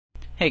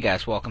Hey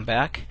guys, welcome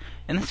back.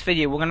 In this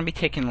video we're going to be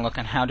taking a look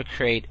on how to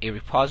create a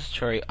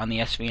repository on the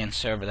SVN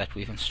server that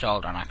we've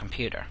installed on our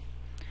computer.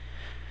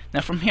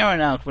 Now from here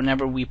on out,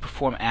 whenever we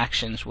perform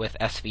actions with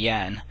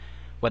SVN,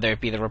 whether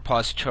it be the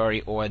repository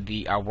or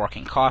our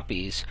working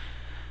copies,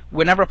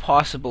 whenever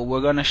possible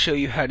we're going to show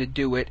you how to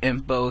do it in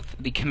both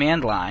the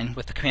command line,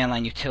 with the command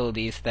line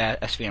utilities that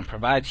SVN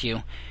provides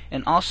you,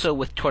 and also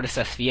with Tortoise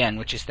SVN,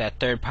 which is that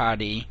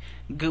third-party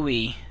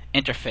GUI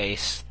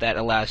interface that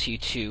allows you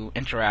to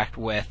interact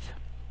with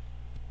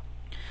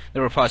the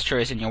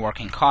repositories and your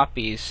working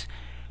copies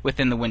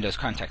within the Windows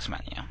context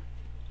menu.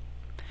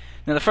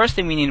 Now the first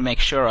thing we need to make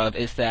sure of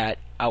is that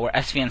our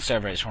SVN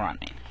server is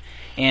running.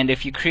 And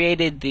if you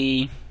created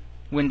the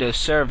Windows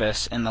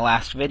service in the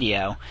last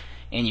video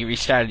and you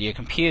restarted your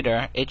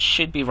computer, it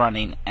should be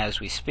running as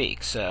we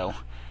speak. So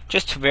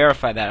just to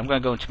verify that, I'm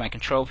going to go into my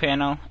control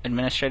panel,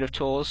 administrative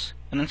tools,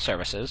 and then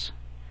services.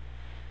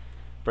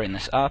 Bring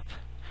this up.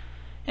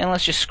 And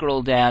let's just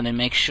scroll down and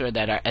make sure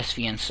that our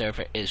SVN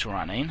server is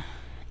running.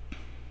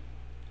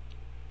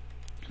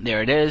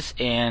 There it is,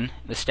 and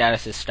the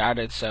status is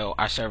started, so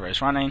our server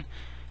is running.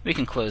 We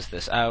can close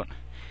this out.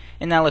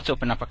 And now let's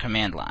open up our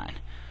command line.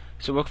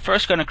 So we're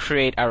first going to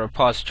create our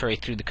repository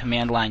through the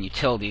command line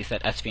utilities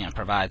that SVN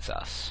provides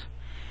us.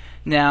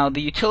 Now the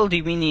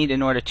utility we need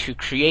in order to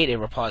create a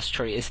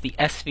repository is the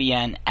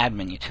SVN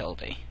admin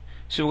utility.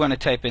 So we're going to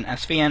type in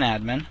SVN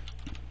admin,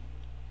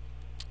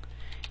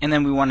 and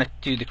then we want to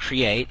do the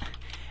create,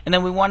 and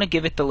then we want to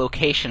give it the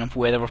location of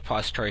where the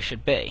repository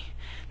should be.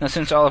 Now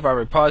since all of our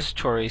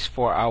repositories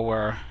for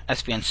our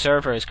SVN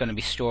server is going to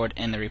be stored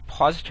in the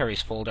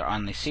repositories folder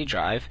on the C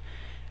drive,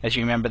 as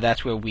you remember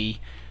that's where we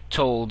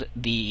told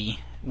the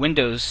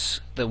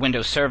Windows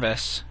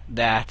service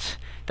that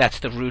that's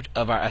the root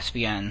of our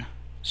SVN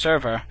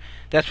server,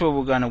 that's where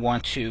we're going to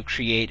want to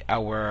create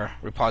our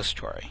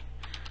repository.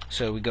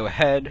 So we go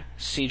ahead,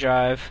 C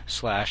drive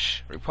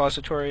 /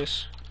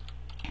 repositories,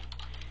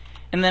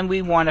 and then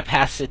we want to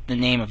pass it the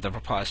name of the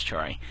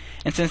repository.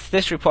 And since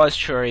this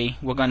repository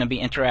we're going to be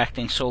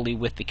interacting solely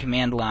with the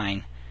command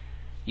line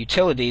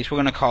utilities, we're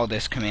going to call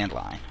this command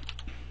line.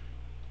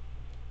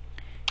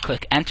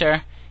 Click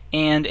enter,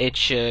 and it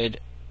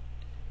should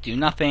do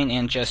nothing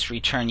and just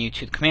return you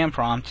to the command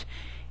prompt.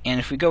 And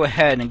if we go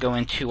ahead and go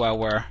into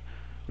our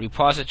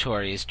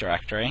repositories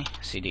directory,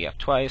 cd up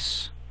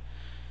twice,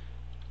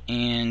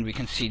 and we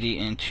can cd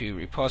into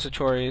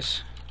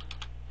repositories.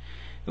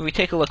 If we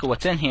take a look at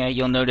what's in here,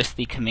 you'll notice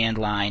the command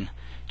line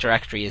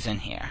directory is in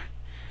here.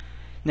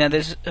 Now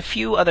there's a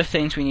few other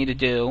things we need to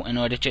do in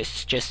order to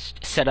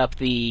just set up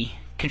the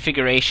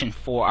configuration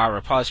for our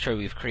repository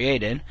we've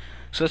created.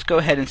 So let's go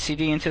ahead and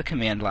cd into the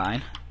command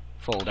line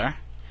folder.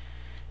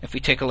 If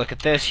we take a look at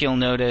this, you'll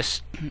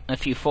notice a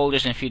few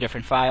folders and a few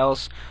different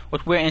files.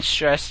 What we're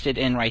interested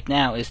in right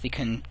now is the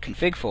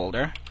config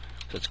folder.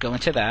 So let's go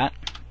into that.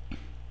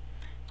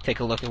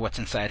 Take a look at what's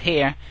inside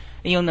here.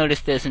 And you'll notice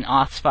there's an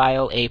auth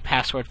file, a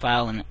password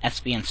file, and an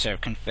SVN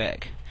serve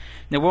config.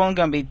 Now we're only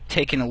going to be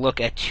taking a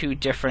look at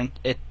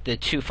the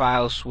two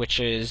files, which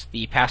is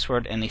the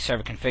password and the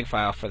server config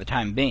file for the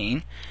time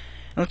being.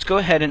 And let's go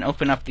ahead and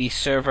open up the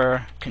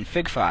server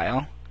config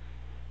file,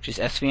 which is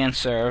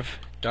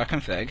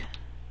svnserv.config.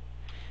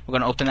 We're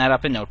going to open that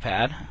up in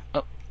Notepad.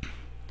 Oh,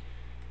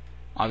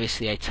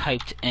 obviously I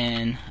typed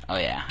in. Oh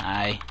yeah,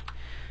 I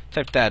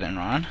typed that in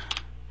wrong.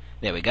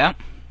 There we go.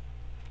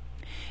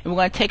 And we're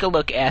going to take a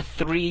look at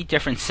three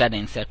different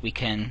settings that we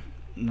can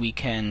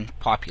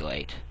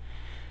populate.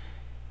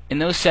 And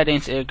those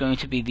settings are going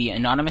to be the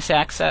anonymous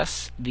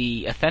access,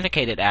 the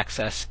authenticated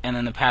access, and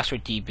then the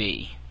password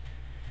DB.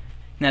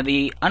 Now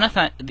the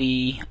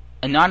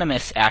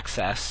anonymous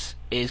access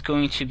is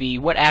going to be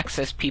what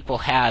access people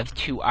have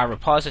to our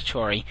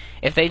repository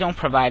if they don't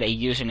provide a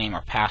username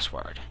or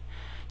password.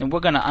 And we're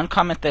going to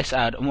uncomment this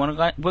out, and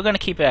we're going to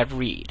keep it at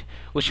read,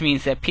 which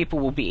means that people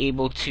will be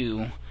able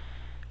to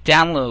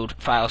download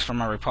files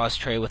from our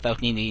repository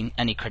without needing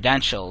any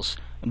credentials,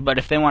 but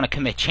if they want to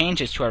commit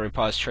changes to our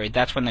repository,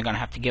 that's when they're going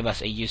to have to give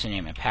us a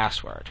username and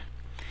password.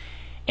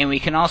 And we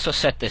can also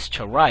set this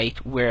to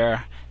write,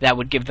 where that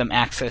would give them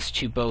access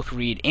to both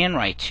read and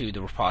write to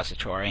the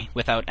repository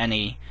without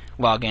any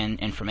login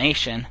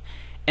information.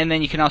 And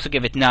then you can also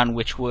give it none,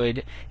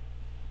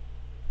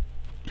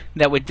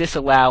 that would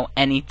disallow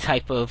any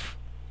type of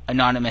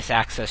anonymous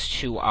access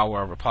to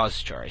our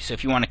repository. So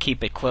if you want to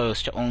keep it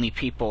closed to only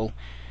people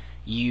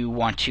you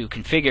want to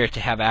configure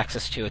to have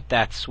access to it,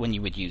 that's when you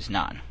would use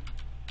none.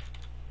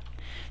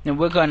 Now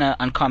we're going to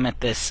uncomment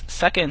this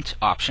second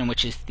option,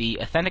 which is the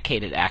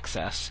authenticated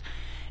access,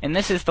 and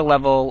this is the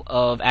level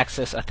of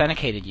access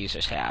authenticated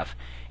users have,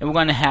 and we're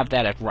going to have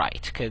that at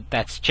write, because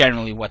that's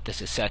generally what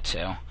this is set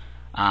to,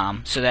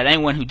 so that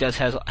anyone who does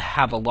have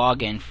a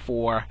login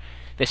for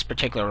this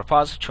particular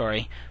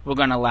repository, we're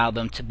going to allow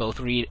them to both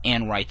read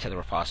and write to the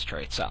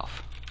repository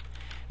itself.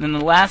 Then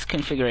the last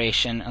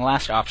configuration and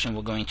last option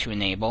we're going to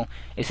enable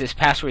is this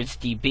passwords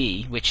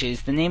DB, which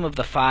is the name of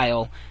the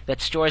file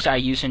that stores our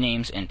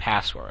usernames and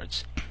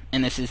passwords.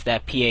 And this is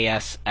that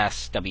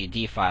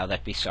PASSWD file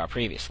that we saw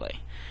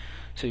previously.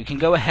 So you can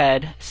go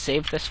ahead,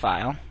 save this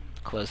file,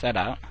 close that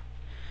out,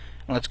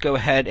 and let's go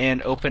ahead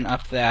and open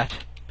up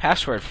that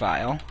password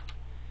file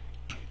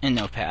in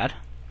Notepad.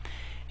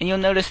 And you'll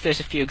notice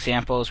there's a few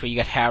examples where you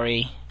get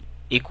Harry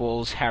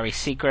equals Harry's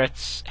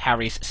secret,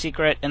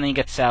 and then you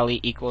get Sally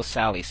equals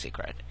Sally's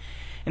secret.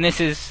 And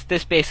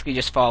this basically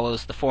just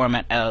follows the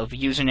format of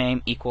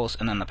username equals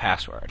and then the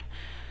password.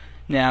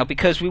 Now,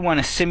 because we want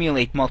to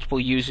simulate multiple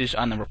users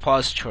on the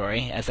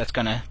repository, as that's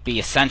going to be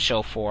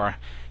essential for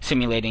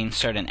simulating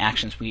certain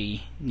actions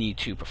we need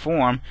to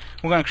perform,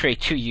 we're going to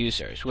create two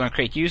users. We're going to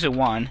create user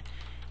 1,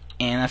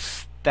 and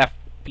that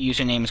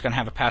username is going to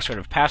have a password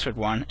of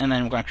password1, and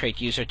then we're going to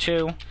create user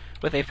 2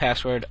 with a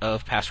password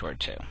of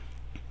password2.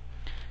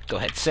 Go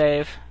ahead,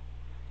 save,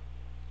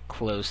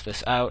 close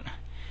this out,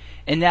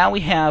 and now we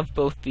have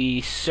both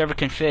the server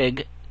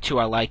config to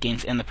our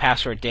likings and the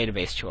password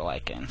database to our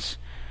likings.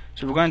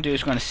 So what we're going to do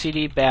is we're going to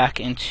CD back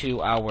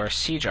into our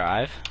C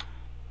drive,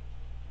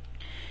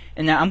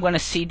 and now I'm going to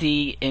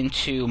CD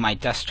into my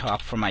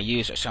desktop for my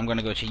user. So I'm going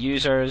to go to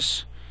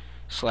users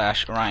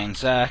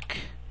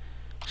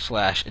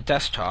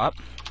 /OrionZek/desktop,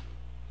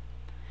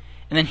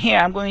 and then here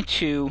I'm going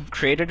to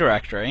create a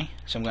directory.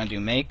 So I'm going to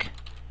do make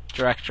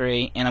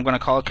directory, and I'm going to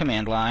call it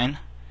command line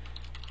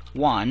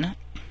 1, and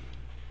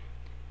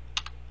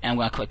I'm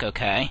going to click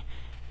OK,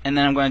 and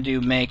then I'm going to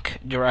do make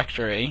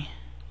directory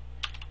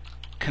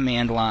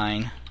command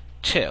line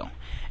 2,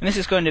 and this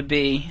is going to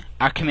be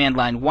our command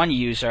line 1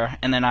 user,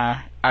 and then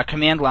our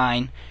command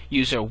line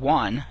user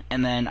 1,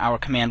 and then our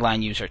command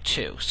line user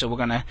 2. So we're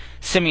going to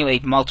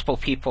simulate multiple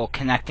people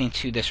connecting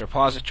to this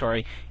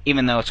repository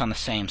even though it's on the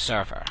same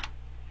server.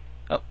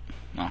 Oh,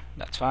 no,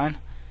 that's fine.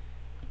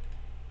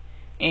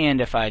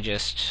 And if I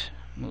just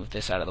move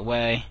this out of the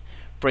way,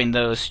 bring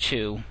those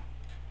two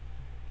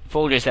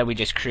folders that we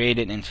just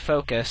created into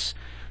focus.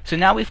 So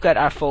now we've got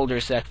our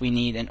folders that we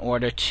need in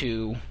order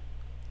to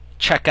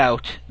check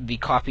out the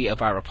copy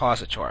of our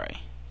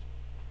repository.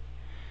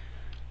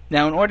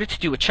 Now, in order to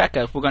do a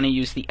checkout, we're going to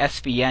use the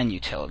SVN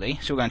utility.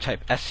 So we're going to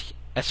type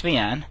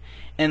SVN,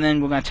 and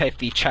then we're going to type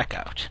the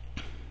checkout,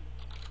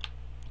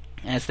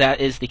 as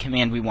that is the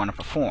command we want to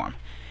perform.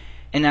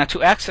 And now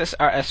to access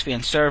our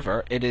SVN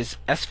server, it is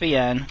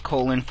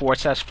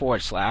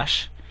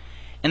SVN://,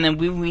 and then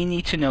we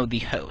need to know the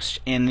host.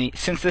 And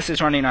since this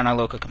is running on our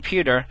local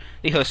computer,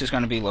 the host is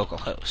going to be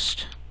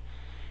localhost.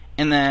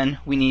 And then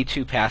we need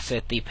to pass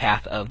it the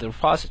path of the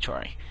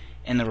repository,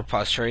 and the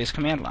repository is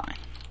command line.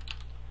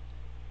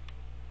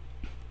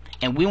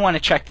 And we want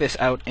to check this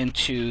out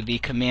into the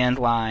command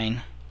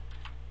line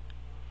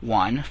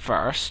 1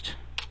 first.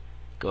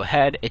 Go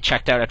ahead, it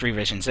checked out at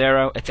revision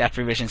 0. It's at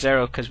revision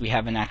 0 because we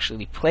haven't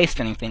actually placed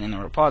anything in the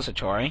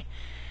repository.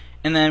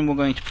 And then we're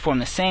going to perform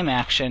the same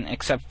action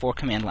except for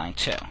command line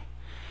 2.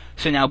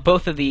 So now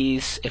both of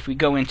these, if we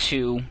go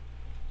ahead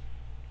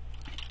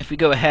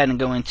and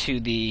go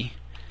into the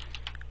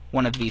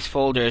one of these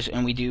folders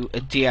and we do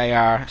a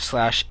dir/ah,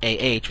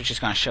 which is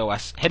going to show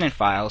us hidden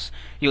files,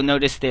 you'll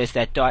notice there's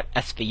that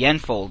 .svn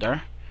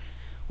folder,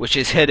 which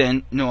is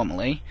hidden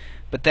normally,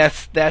 but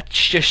that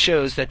just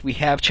shows that we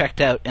have checked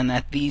out and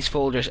that these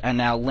folders are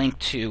now linked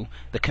to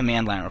the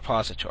command line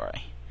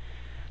repository.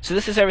 So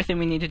this is everything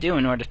we need to do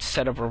in order to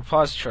set up a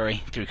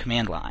repository through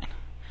command line.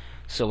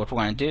 So what we're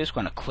going to do is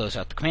we're going to close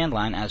out the command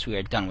line as we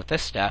are done with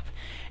this step,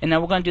 and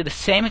now we're going to do the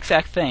same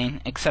exact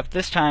thing, except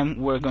this time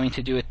we're going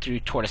to do it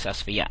through Tortoise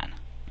SVN.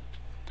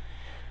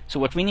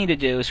 So what we need to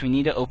do is we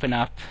need to open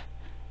up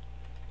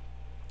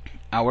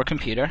our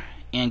computer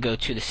and go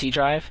to the C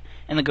drive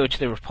and then go to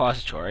the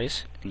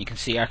repositories, and you can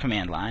see our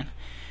command line.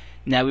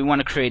 Now we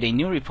want to create a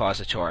new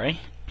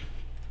repository,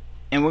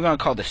 and we're going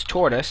to call this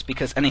Tortoise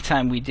because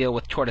anytime we deal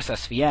with Tortoise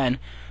SVN,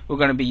 we're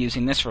going to be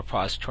using this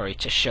repository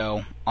to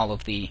show all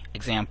of the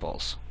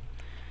examples.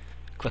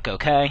 Click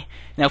OK.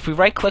 Now if we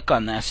right click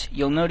on this,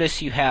 you'll notice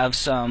the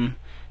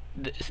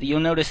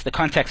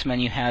context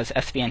menu has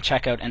SVN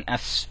checkout and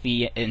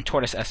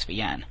Tortoise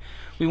SVN.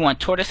 We want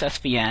Tortoise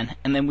SVN,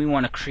 and then we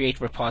want to create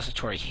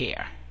repository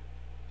here.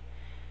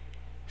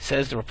 It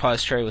says the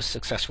repository was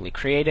successfully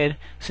created.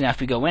 So now if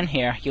we go in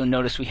here, you'll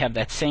notice we have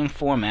that same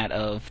format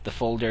of the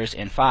folders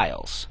and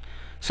files.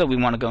 So we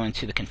want to go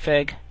into the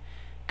config,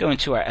 go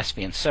into our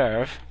SVN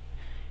serve,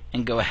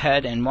 and go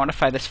ahead and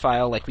modify this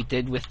file like we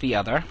did with the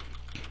other,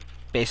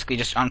 basically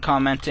just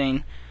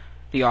uncommenting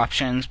the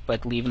options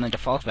but leaving the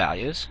default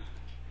values.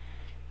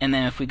 And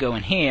then if we go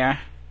in here,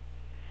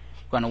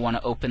 we're going to want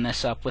to open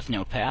this up with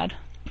Notepad,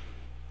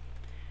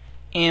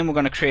 and we're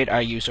going to create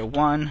our user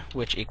 1,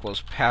 which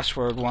equals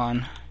password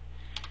 1,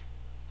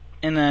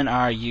 and then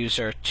our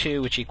user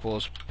 2, which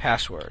equals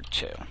password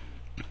 2.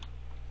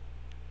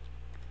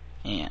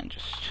 And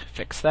just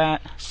fix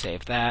that,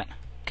 save that.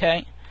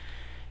 Okay,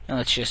 and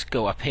let's just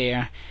go up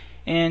here,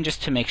 and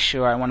just to make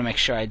sure, I want to make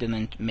sure I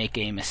didn't make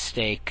a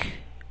mistake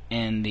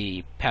in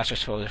the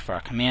passwords folder for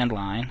our command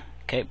line.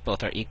 Okay,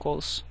 both are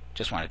equals.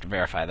 Just wanted to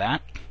verify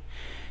that.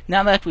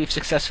 Now that we've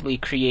successfully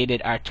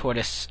created our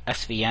Tortoise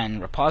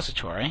SVN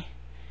repository,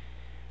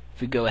 if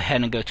we go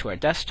ahead and go to our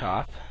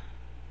desktop,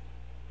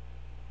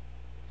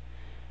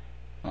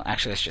 Well,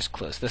 actually, let's just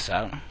close this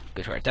out.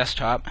 Go to our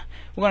desktop.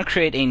 We're going to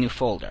create a new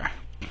folder.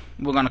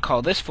 We're going to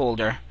call this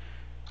folder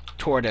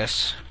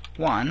Tortoise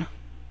 1,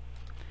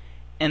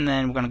 and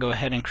then we're going to go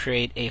ahead and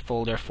create a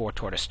folder for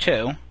Tortoise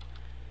 2.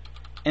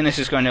 And this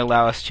is going to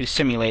allow us to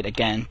simulate,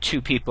 again,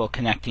 two people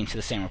connecting to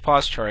the same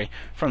repository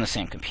from the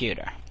same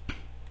computer.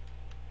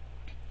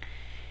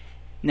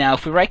 Now,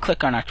 if we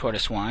right-click on our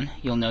Tortoise 1,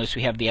 you'll notice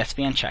we have the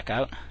SVN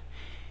checkout.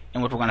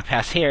 And what we're going to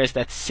pass here is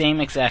that same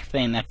exact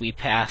thing that we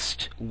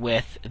passed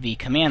with the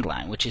command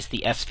line, which is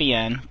the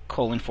SVN :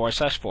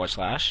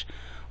 //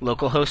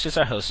 localhost is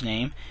our host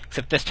name,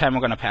 except this time we're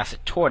going to pass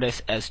it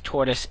Tortoise, as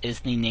Tortoise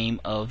is the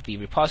name of the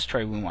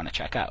repository we want to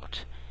check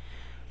out.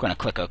 We're going to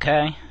click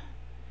OK.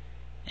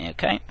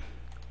 Okay.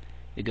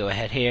 We go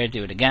ahead here,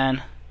 do it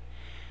again.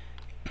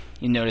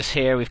 You notice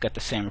here we've got the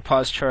same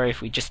repository.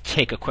 If we just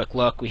take a quick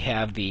look, we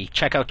have the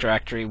checkout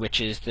directory, which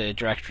is the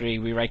directory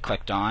we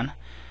right-clicked on.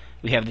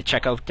 We have the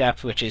checkout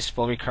depth, which is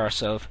full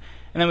recursive,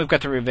 and then we've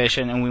got the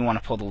revision, and we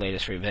want to pull the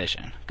latest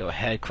revision. Go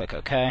ahead, click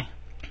OK,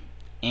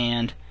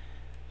 and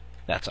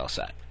that's all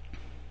set.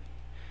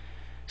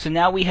 So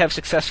now we have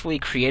successfully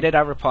created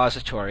our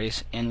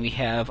repositories, and we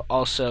have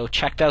also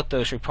checked out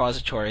those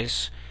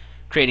repositories,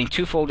 creating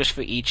two folders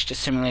for each to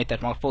simulate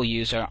that multiple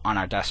user on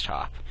our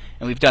desktop.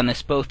 And we've done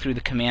this both through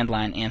the command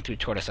line and through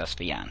Tortoise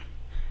SVN.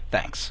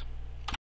 Thanks.